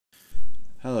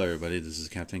Hello, everybody. This is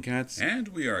Captain Cats. And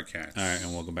we are Cats. All right,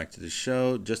 and welcome back to the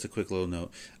show. Just a quick little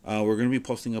note. We're going to be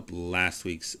posting up last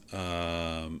week's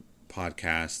podcast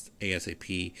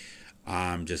ASAP.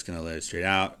 I'm just going to let it straight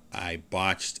out. I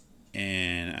botched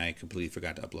and I completely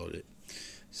forgot to upload it.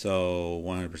 So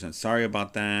 100% sorry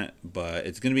about that, but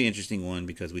it's going to be an interesting one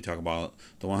because we talk about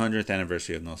the 100th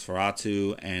anniversary of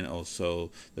Nosferatu and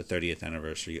also the 30th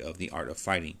anniversary of The Art of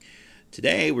Fighting.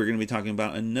 Today, we're going to be talking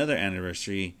about another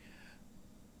anniversary,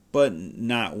 but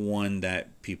not one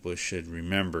that people should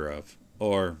remember of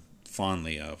or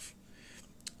fondly of.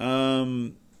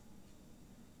 Today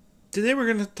we're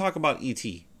going to talk about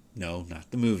E.T. No, not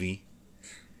the movie.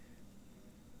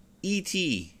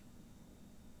 E.T.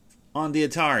 on the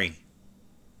Atari.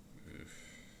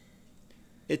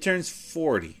 It turns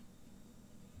 40.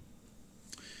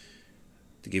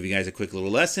 To give you guys a quick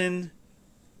little lesson,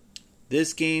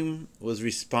 this game was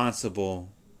responsible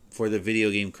for the video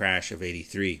game crash of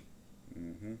 83.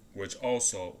 Mm-hmm. Which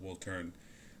also will turn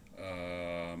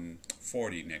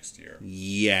 40 next year.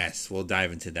 Yes, we'll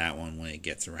dive into that one when it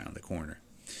gets around the corner.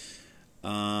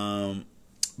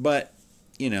 But,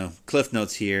 cliff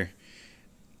notes here.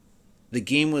 The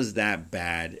game was that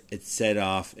bad, it set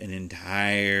off an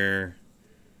entire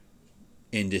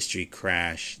industry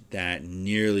crash that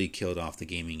nearly killed off the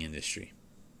gaming industry.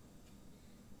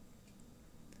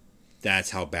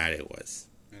 That's how bad it was.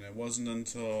 And it wasn't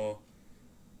until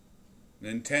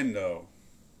Nintendo,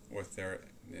 with their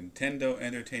Nintendo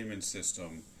Entertainment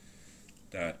System,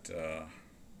 that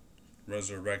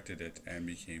resurrected it and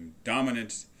became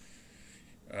dominant.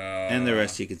 And the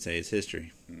rest you could say is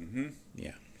history. Mm-hmm.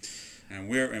 Yeah. And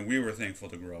we were thankful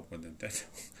to grow up with Nintendo.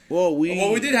 Well,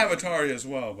 we did have Atari as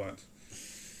well, but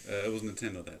it was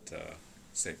Nintendo that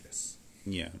saved us.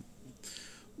 Yeah.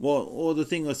 Well, the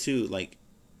thing was too, like,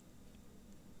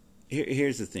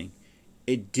 here's the thing.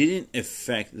 It didn't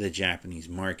affect the Japanese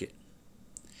market.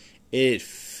 It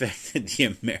affected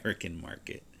the American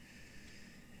market.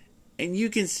 And you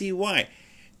can see why.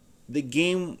 The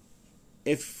game,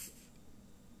 if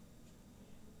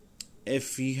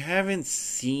you haven't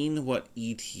seen what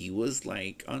E.T. was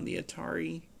like on the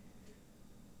Atari,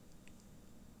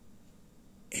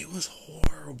 it was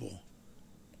horrible.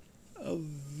 A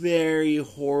very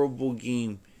horrible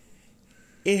game.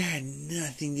 It had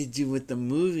nothing to do with the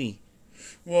movie.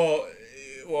 Well,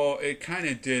 it kind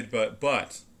of did,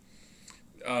 but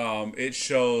it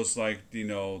shows, like, the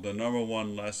number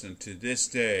one lesson to this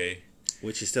day,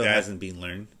 which still hasn't been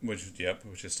learned. Which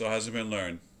still hasn't been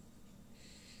learned.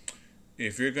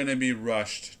 If you're going to be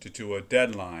rushed to a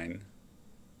deadline,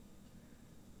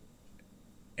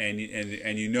 and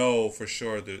you know for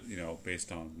sure that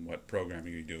based on what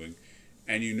programming you're doing,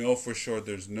 and you know for sure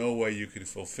there's no way you can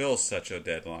fulfill such a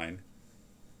deadline,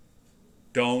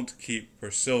 don't keep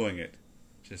pursuing it.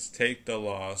 Just take the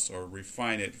loss or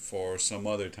refine it for some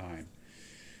other time.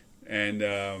 And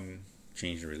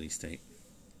change the release date.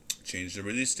 Change the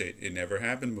release date. It never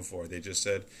happened before. They just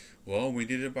said, well, we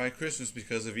did it by Christmas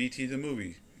because of E.T. the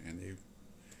movie. And they,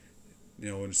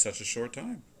 in such a short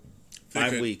time.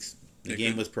 5 weeks. The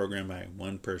game was programmed by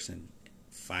one person.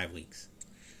 5 weeks.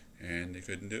 And they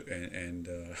couldn't do it. And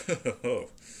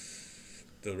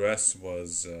the rest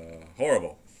was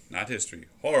horrible. Not history.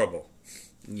 Horrible.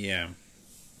 Yeah.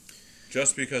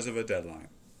 Just because of a deadline.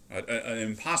 An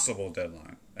impossible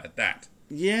deadline at that.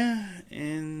 Yeah,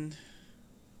 and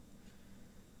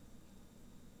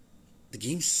the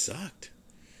game sucked.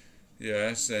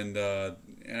 Yes, and I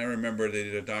remember they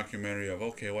did a documentary of,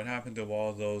 what happened to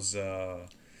all those ET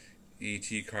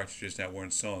cartridges that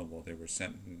weren't sellable? They were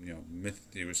sent,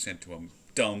 they were sent to a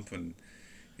dump and,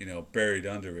 buried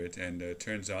under it, and it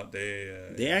turns out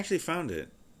they actually found it.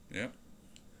 Yep,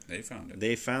 they found it.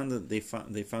 They found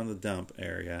the dump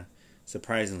area.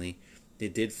 Surprisingly, they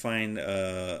did find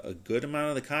a good amount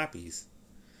of the copies,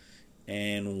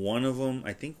 and one of them,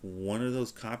 I think, one of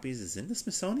those copies is in the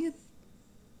Smithsonian.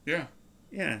 Yeah.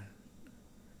 Yeah.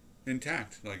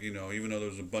 Intact, like even though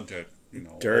there's a bunch of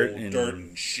dirt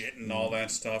and shit and all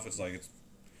that stuff, it's like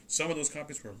some of those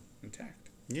copies were intact.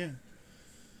 Yeah.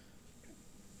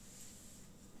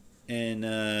 And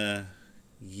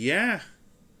yeah.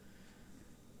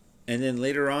 And then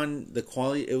later on,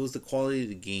 it was the quality of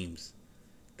the games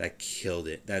that killed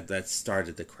it. That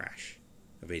started the crash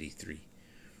of 83.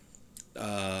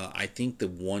 I think the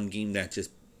one game that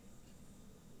just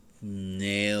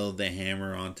nailed the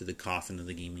hammer onto the coffin of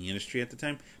the gaming industry at the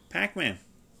time, Pac-Man.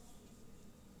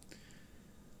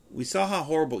 We saw how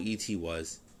horrible E.T.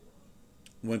 was.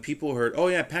 When people heard, oh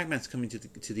yeah, Pac-Man's coming to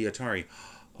the Atari.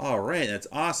 All right, that's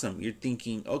awesome. You're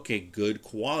thinking, okay, good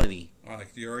quality.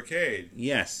 Like the arcade.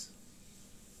 Yes.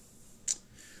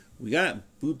 We got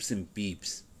boops and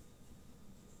beeps.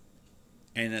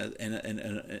 And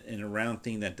a round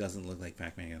thing that doesn't look like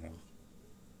Pac-Man at all.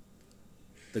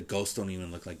 The ghosts don't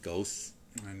even look like ghosts.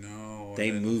 I know.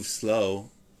 They move slow.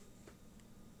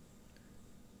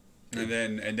 And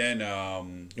then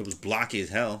it was blocky as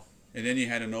hell. And then you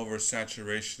had an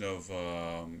oversaturation of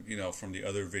from the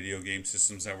other video game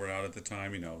systems that were out at the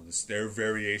time. Their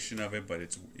variation of it, but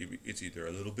it's either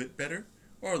a little bit better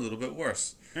or a little bit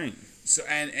worse. Right. So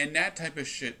and that type of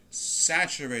shit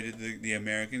saturated the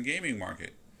American gaming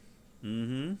market.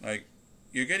 Mm-hmm. Like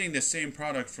you're getting the same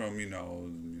product from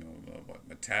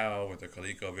Mattel with their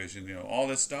ColecoVision, all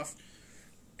this stuff,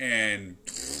 and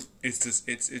it's just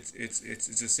it's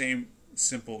the same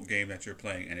simple game that you're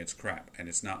playing, and it's crap, and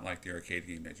it's not like the arcade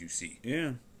game that you see.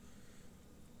 Yeah.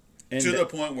 And to the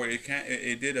point where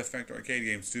it did affect arcade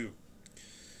games too.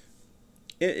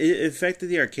 It affected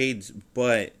the arcades,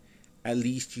 but at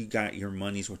least you got your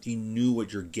money's worth. You knew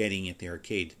what you're getting at the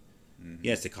arcade. Mm-hmm.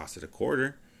 Yes, it costed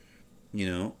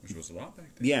 $0.25, which was a lot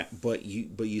back then. Yeah, but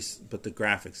the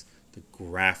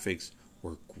graphics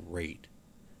were great.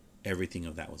 Everything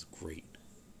of that was great.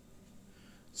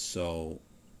 So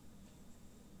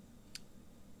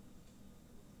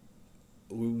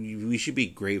we should be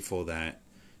grateful that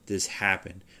this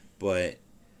happened, but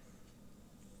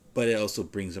it also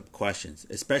brings up questions,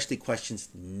 especially questions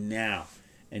now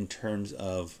in terms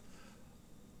of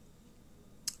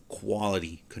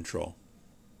quality control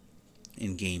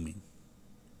in gaming.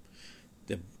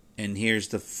 And here's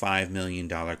the $5 million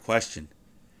question.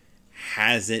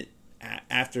 Has it,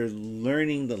 after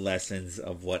learning the lessons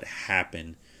of what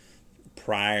happened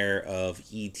prior of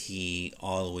E.T.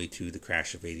 all the way to the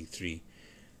crash of 83,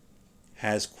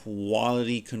 has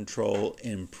quality control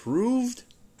improved?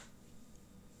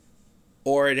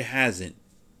 Or it hasn't?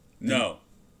 No.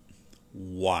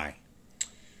 Why?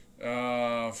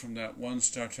 From that one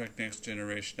Star Trek Next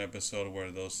Generation episode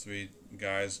where those three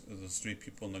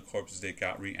people in the corpses, they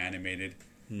got reanimated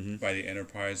by the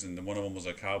Enterprise, and one of them was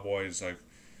a cowboy. It's like,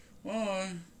 well,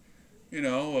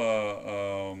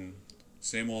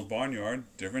 same old barnyard,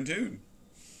 different tune.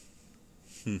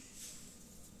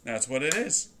 That's what it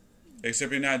is.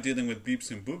 Except you're not dealing with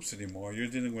beeps and boops anymore. You're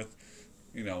dealing with,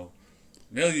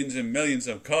 millions and millions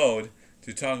of code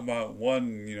to talk about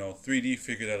one, 3D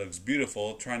figure that looks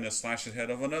beautiful trying to slash the head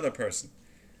of another person.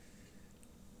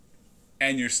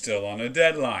 And you're still on a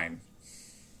deadline.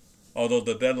 Although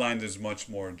the deadline is much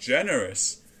more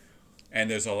generous and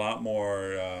there's a lot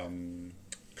more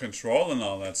control and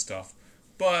all that stuff.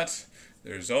 But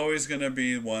there's always going to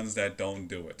be ones that don't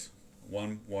do it.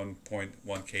 One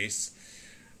case.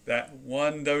 That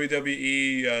one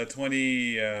WWE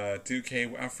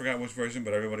 2K, I forgot which version,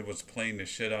 but everybody was playing the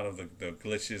shit out of the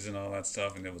glitches and all that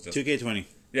stuff, and it was just 2K20.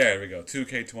 Yeah, there we go,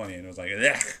 2K20, and it was like,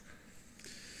 ugh.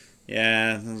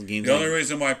 Yeah, those games. The only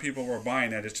reason why people were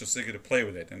buying that is just they could play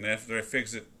with it, and after they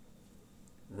fix it,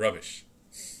 rubbish.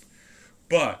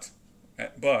 But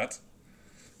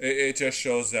it just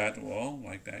shows that, well,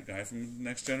 like that guy from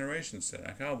Next Generation said,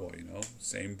 that cowboy,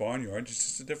 same barnyard,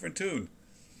 just a different tune.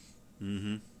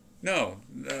 Mm-hmm. No,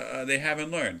 they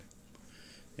haven't learned.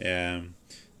 Yeah.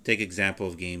 Take example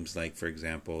of games like, for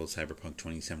example, Cyberpunk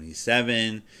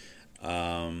 2077.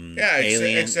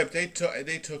 Alien. Except they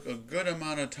took a good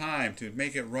amount of time to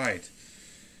make it right.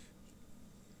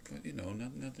 But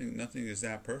nothing is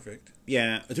that perfect.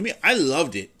 Yeah, to me, I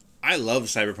loved it. I love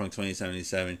Cyberpunk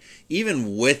 2077,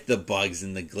 even with the bugs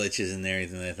and the glitches and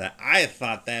everything like that. I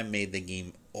thought that made the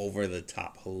game over the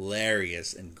top,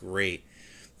 hilarious and great.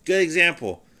 Good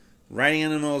example, riding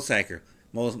on a motorcycle.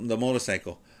 The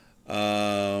motorcycle.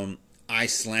 I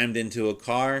slammed into a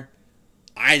car.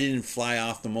 I didn't fly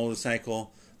off the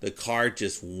motorcycle. The car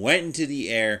just went into the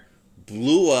air,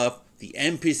 blew up. The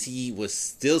NPC was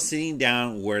still sitting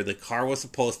down where the car was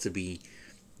supposed to be,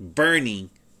 burning.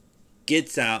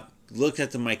 Gets out, looks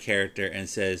at my character, and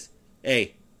says,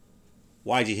 "Hey,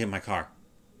 why'd you hit my car?"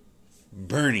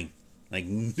 Burning. Like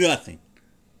nothing.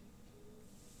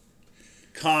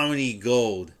 Comedy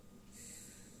gold.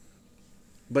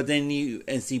 But then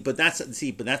but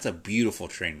that's a beautiful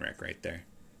train wreck right there.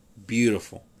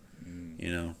 Beautiful.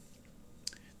 Then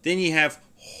you have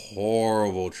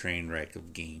horrible train wreck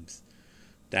of games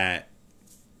that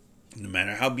no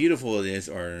matter how beautiful it is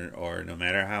or no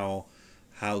matter how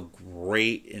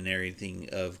great and everything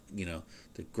of,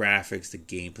 the graphics, the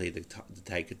gameplay, the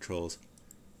tight controls,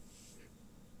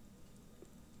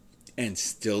 and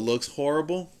still looks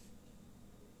horrible.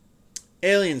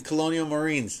 Alien Colonial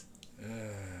Marines.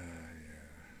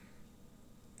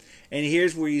 And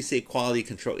here's where you say quality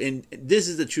control. And this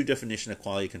is the true definition of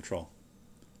quality control.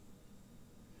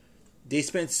 They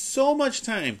spent so much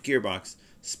time, Gearbox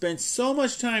spent so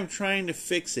much time trying to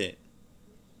fix it.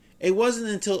 It wasn't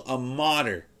until a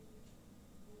modder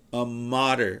of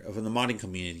the modding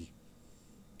community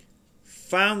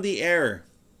found the error.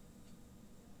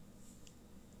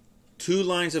 2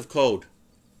 lines of code.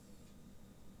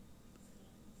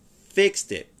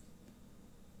 Fixed it.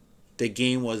 The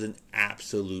game was an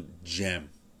absolute gem.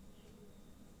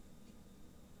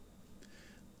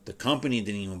 The company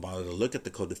didn't even bother to look at the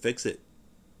code to fix it.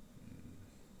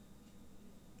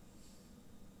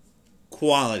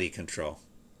 Quality control.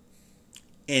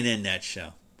 In a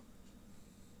nutshell.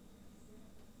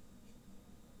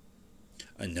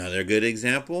 Another good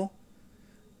example,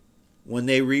 when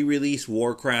they re-released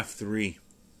Warcraft 3.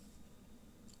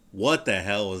 What the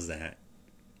hell was that?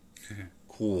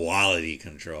 Quality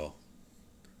control.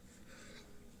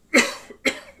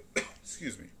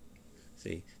 Excuse me.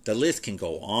 See, the list can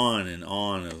go on and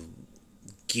on of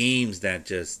games that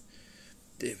just,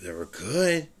 they were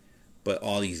good, but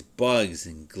all these bugs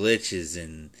and glitches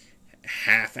and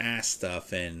half-ass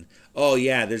stuff, and oh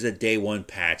yeah, there's a day one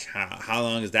patch. How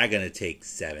long is that going to take?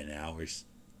 7 hours.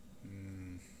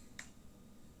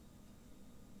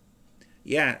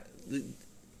 Yeah,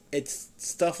 it's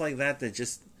stuff like that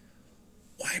just,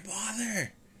 why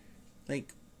bother?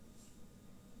 Like,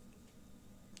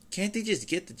 can't they just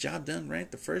get the job done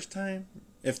right the first time?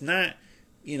 If not,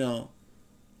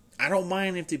 I don't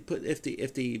mind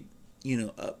if they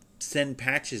send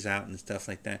patches out and stuff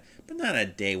like that, but not a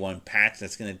day one patch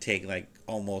that's going to take like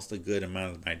almost a good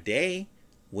amount of my day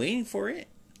waiting for it.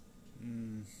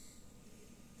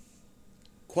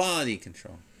 Quality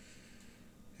control.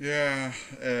 Yeah,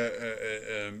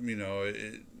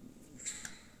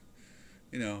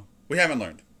 we haven't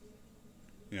learned.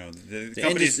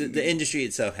 The industry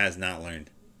itself has not learned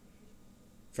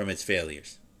from its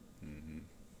failures.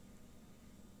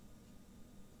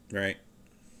 Right.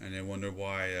 And they wonder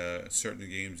why certain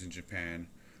games in Japan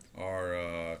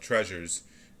are treasures,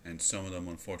 and some of them,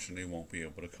 unfortunately, won't be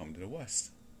able to come to the West.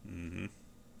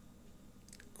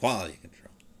 Quality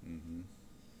control.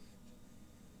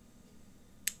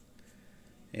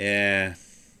 Yeah.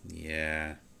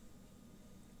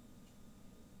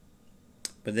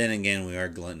 But then again, we are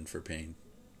glutton for pain.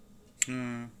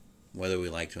 Whether we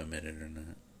like to admit it or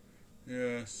not.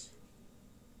 Yes.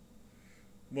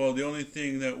 Well, the only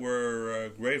thing that we're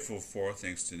grateful for,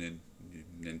 thanks to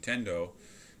Nintendo,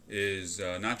 is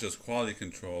not just quality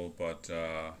control, but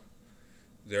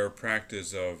their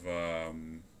practice of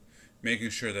making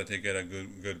sure that they get a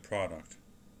good product,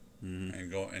 and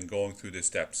going through the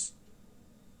steps,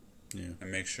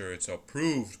 and make sure it's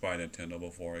approved by Nintendo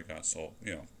before it got sold.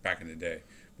 Back in the day,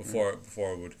 before it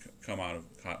would come out of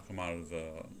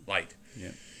light.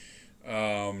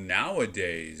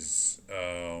 Nowadays,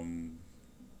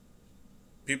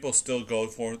 people still go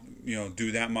for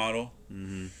do that model,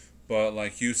 but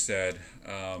like you said,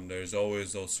 there's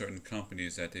always those certain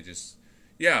companies that they just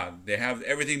they have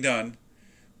everything done,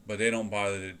 but they don't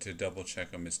bother to double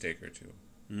check a mistake or two,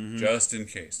 just in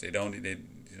case. They don't.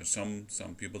 Some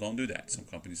people don't do that. Some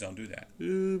companies don't do that.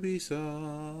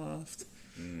 Ubisoft.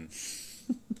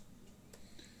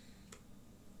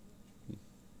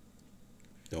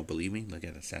 Don't believe me? Look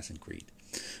at Assassin's Creed.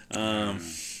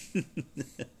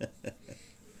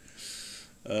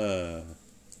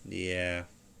 Yeah,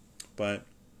 but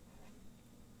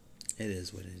it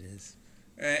is what it is.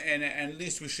 And at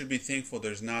least we should be thankful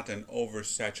there's not an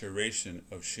oversaturation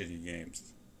of shitty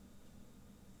games.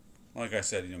 Like I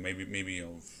said, maybe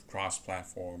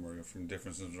cross-platform or from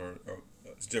different systems or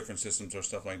different systems or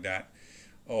stuff like that,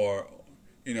 or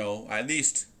at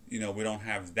least we don't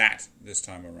have that this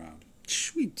time around.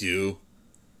 We do.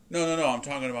 No. I'm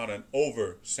talking about an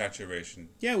oversaturation.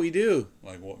 Yeah, we do.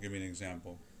 Like what? Give me an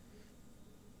example.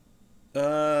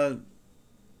 Okay.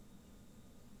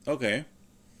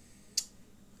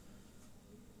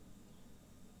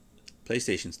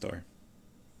 PlayStation Store.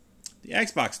 The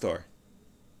Xbox Store.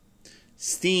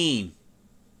 Steam.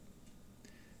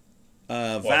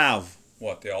 Valve.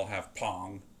 What? They all have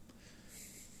Pong.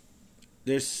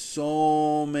 There's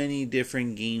so many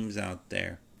different games out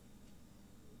there.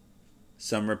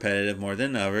 Some repetitive more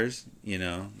than others,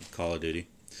 Call of Duty.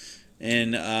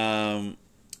 And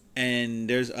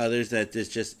there's others that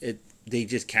they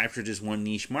just capture just one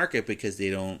niche market because they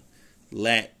don't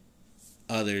let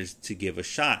others to give a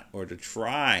shot or to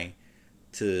try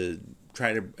to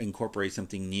incorporate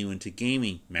something new into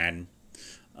gaming. Madden.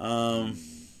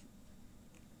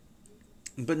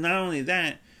 But not only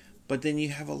that, but then you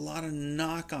have a lot of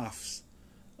knockoffs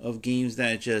of games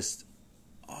that just,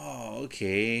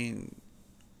 okay.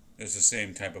 It's the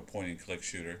same type of point and click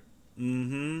shooter.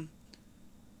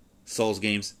 Souls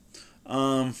games.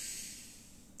 Um,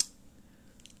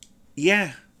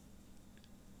 yeah,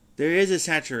 there is a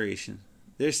saturation.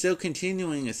 They're still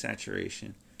continuing a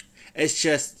saturation. It's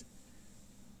just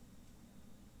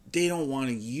they don't want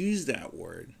to use that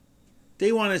word.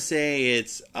 They want to say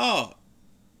it's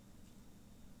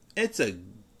it's a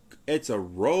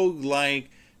roguelike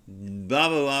blah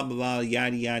blah blah blah blah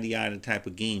yada yada yada type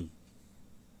of game.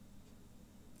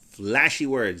 Flashy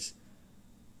words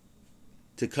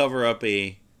to cover up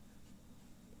a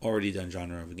already done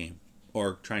genre of a game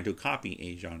or trying to copy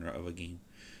a genre of a game.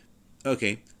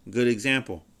 Okay, good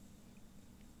example.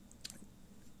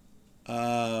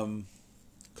 Call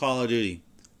of Duty,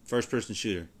 first person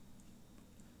shooter.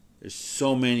 There's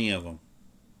so many of them.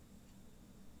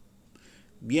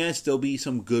 Yes, there'll be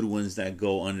some good ones that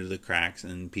go under the cracks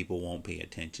and people won't pay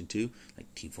attention to,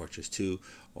 like Team Fortress 2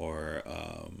 or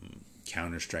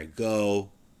Counter-Strike Go.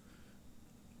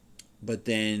 But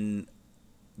then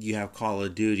you have Call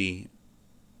of Duty,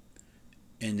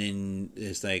 and then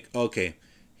it's like, okay,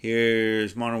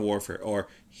 here's Modern Warfare, or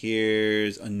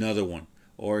here's another one,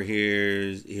 or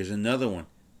here's another one.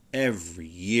 Every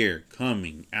year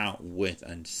coming out with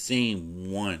the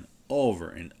same one over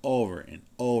and over and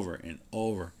over and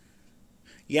over.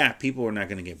 Yeah, people are not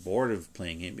going to get bored of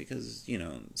playing it because,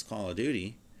 it's Call of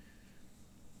Duty.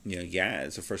 Yeah,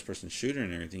 it's a first-person shooter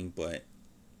and everything, but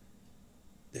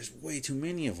there's way too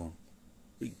many of them.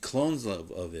 Clones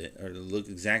of it, or look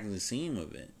exactly the same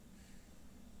of it.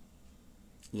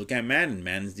 Look at Madden.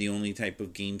 Madden's the only type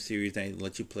of game series that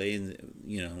lets you play,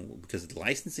 because of the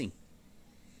licensing.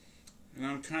 And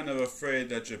I'm kind of afraid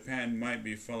that Japan might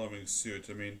be following suit.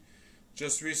 I mean,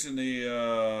 just recently, they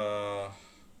were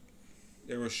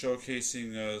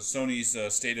showcasing Sony's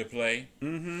State of Play.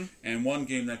 Mm-hmm. And one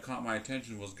game that caught my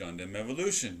attention was Gundam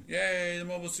Evolution. Yay, the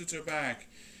mobile suits are back.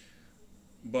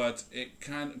 But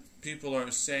people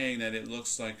are saying that it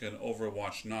looks like an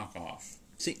Overwatch knockoff.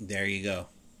 See, there you go.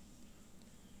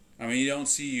 I mean, you don't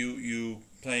see you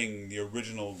playing the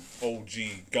original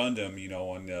OG Gundam,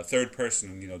 on third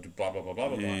person, blah, blah, blah, blah,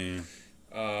 blah, Yeah.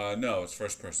 blah. No, it's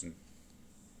first person.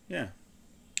 Yeah.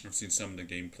 I've seen some of the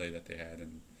gameplay that they had,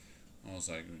 and I was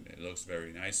like, it looks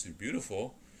very nice and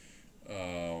beautiful.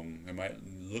 It might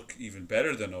look even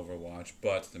better than Overwatch,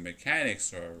 but the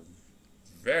mechanics are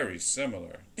very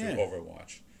similar to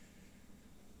Overwatch.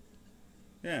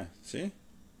 Yeah, see?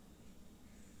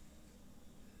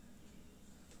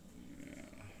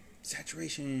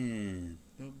 Saturation.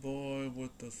 The boy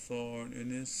with the thorn in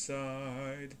his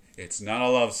side. It's not a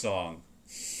love song.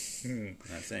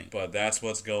 Not saying. But that's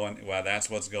what's going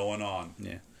on.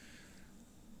 Yeah.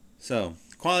 So,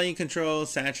 quality control,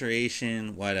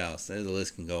 saturation, what else? The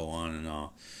list can go on and on.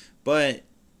 But,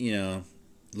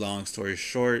 long story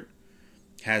short,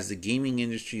 has the gaming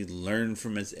industry learned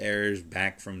from its errors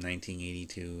back from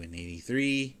 1982 and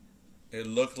 83? It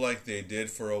looked like they did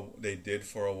for a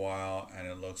while, and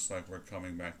it looks like we're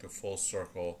coming back to full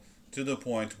circle to the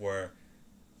point where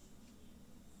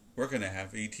we're going to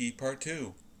have ET Part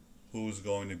 2. Who's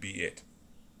going to be it?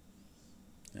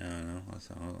 I don't know.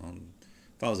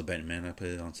 If I was a betting man, I'd put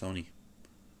it on Sony.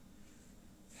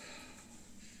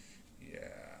 Yeah.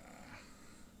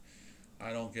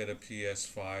 I don't get a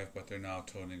PS5, but they're now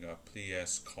toning a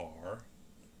PS car.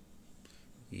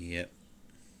 Yep.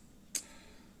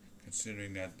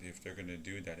 Considering that if they're going to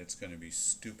do that, it's going to be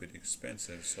stupid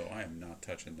expensive, so I am not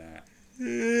touching that.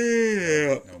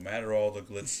 Yeah. No matter all the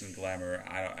glitz and glamour,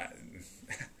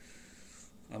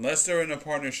 unless they're in a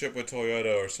partnership with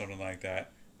Toyota or something like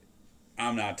that,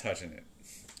 I'm not touching it.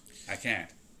 I can't.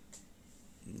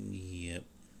 Yep.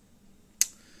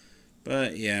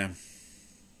 But yeah.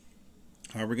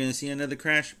 Are we going to see another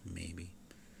crash? Maybe.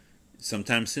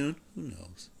 Sometime soon? Who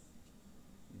knows?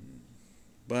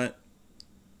 But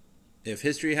if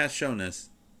history has shown us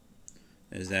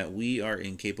is that we are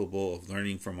incapable of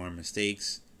learning from our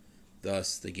mistakes,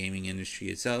 thus the gaming industry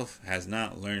itself has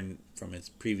not learned from its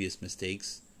previous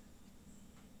mistakes,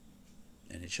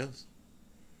 and it shows.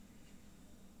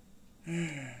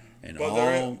 And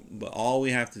all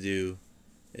we have to do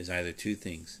is either two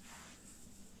things.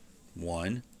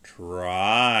 One,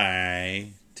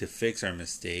 try to fix our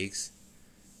mistakes,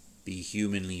 be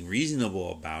humanly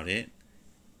reasonable about it,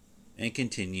 and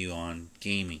continue on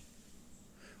gaming.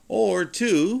 Or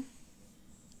two,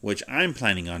 which I'm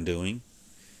planning on doing,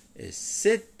 is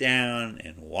sit down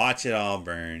and watch it all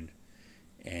burn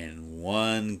in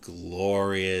one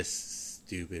glorious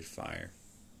stupid fire.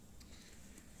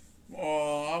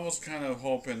 Well, I was kind of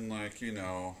hoping, I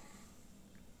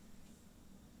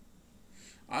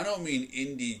don't mean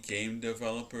indie game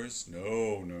developers.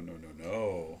 No.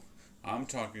 I'm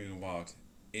talking about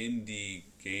indie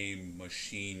game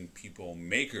machine people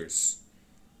makers.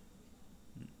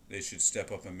 They should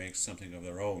step up and make something of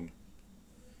their own.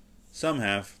 Some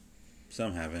have,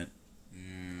 some haven't.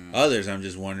 Yeah. Others, I'm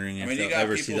just wondering if they'll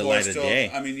ever see the light of day.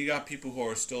 I mean, you got people who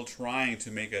are still trying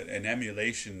to make an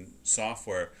emulation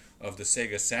software of the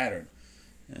Sega Saturn.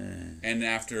 And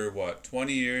after, what,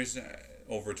 20 years,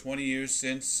 over 20 years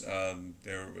since,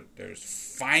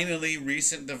 there's finally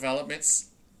recent developments.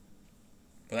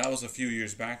 But that was a few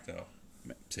years back, though.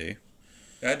 See?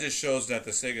 That just shows that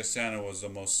the Sega Saturn was the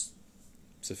most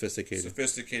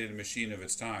sophisticated machine of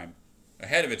its time.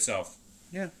 Ahead of itself.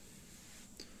 Yeah.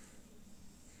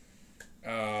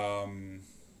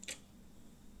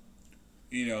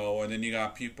 You know, and then you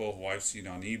got people who I've seen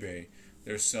on eBay.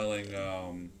 They're selling,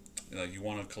 like, you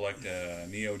want to collect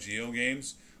Neo Geo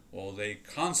games? Well, they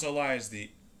consoleize the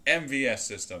MVS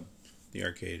system. The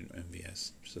arcade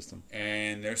MVS system.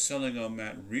 And they're selling them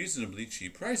at reasonably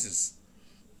cheap prices.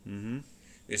 Mm-hmm.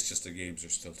 It's just the games are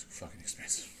still too fucking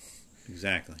expensive.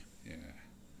 Exactly. Yeah.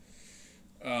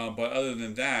 But other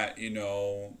than that, you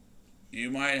know, you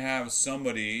might have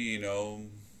somebody, you know,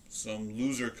 some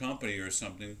loser company or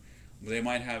something. They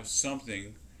might have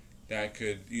something that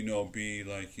could, you know, be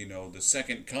like, you know, the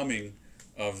second coming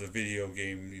of the video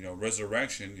game, you know,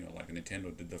 resurrection, you know, like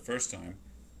Nintendo did the first time.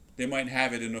 They might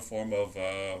have it in the form of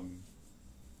a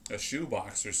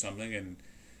shoebox or something, and,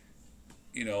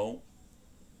 you know,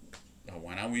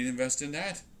 why not we invest in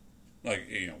that? Like,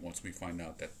 you know, once we find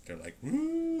out that they're like,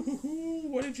 woo,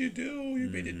 what did you do? You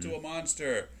made it into a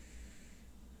monster.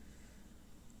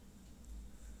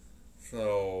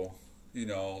 So, you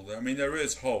know, I mean, there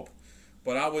is hope.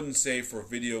 But I wouldn't say for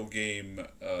video game,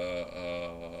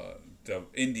 the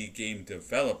indie game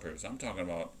developers. I'm talking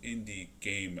about indie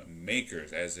game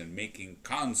makers, as in making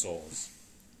consoles.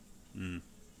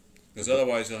 Because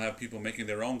otherwise you'll have people making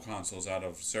their own consoles out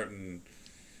of certain...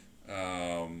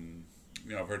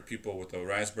 you know, I've heard people with the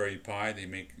Raspberry Pi, they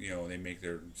make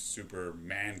their super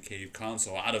man cave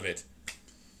console out of it.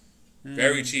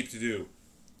 Very cheap to do,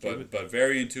 but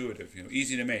very intuitive, you know,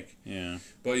 easy to make. Yeah.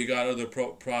 But you got other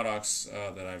products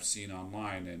that I've seen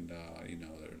online, and you know,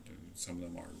 some of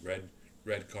them are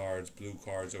red cards, blue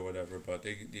cards, or whatever. But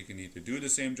they can either do the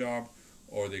same job,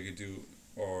 or they could do,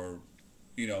 or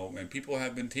you know, and people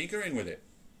have been tinkering with it.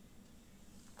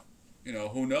 You know,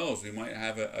 who knows? We might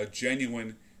have a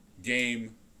genuine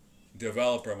game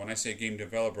developer. When I say game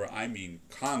developer, I mean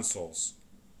consoles.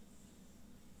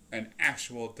 An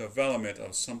actual development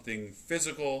of something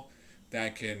physical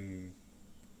that can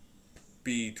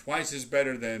be twice as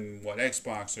better than what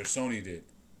Xbox or Sony did,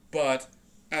 but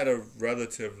at a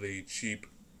relatively cheap,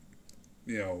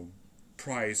 you know,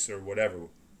 price or whatever,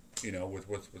 you know, with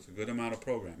a good amount of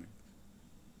programming.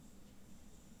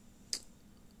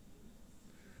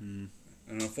 And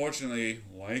unfortunately,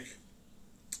 like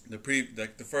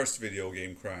the first video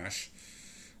game Crash,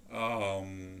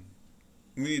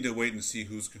 we need to wait and see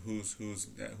who's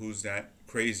that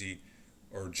crazy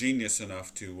or genius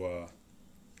enough to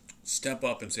step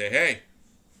up and say, "Hey,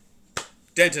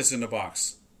 dentist in the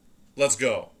box, let's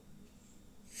go."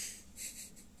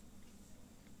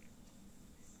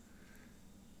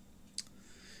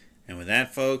 And with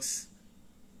that, folks,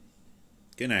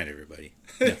 good night, everybody.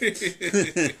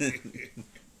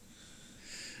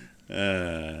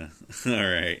 All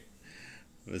right.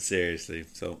 But seriously,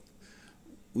 so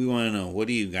we want to know, what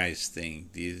do you guys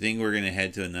think? Do you think we're going to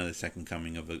head to another second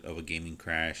coming of a gaming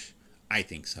crash? I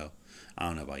think so. I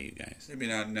don't know about you guys. Maybe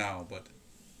not now, but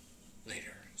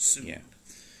later, soon.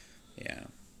 Yeah.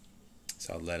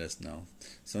 So let us know.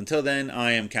 So until then,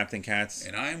 I am Captain Katz.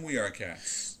 And I am We Are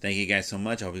Cats. Thank you guys so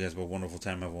much. I hope you guys have a wonderful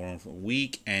time, have a wonderful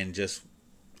week, and just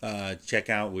check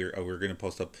out, we're going to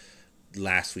post up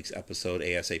last week's episode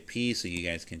ASAP, so you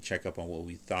guys can check up on what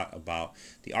we thought about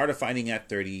The Art of Fighting at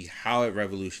 30, how it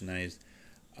revolutionized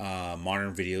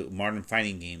modern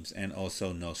fighting games, and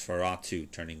also Nosferatu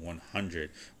turning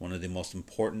 100, one of the most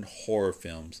important horror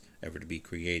films ever to be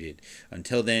created.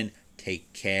 Until then,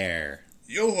 take care.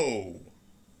 Yo-ho!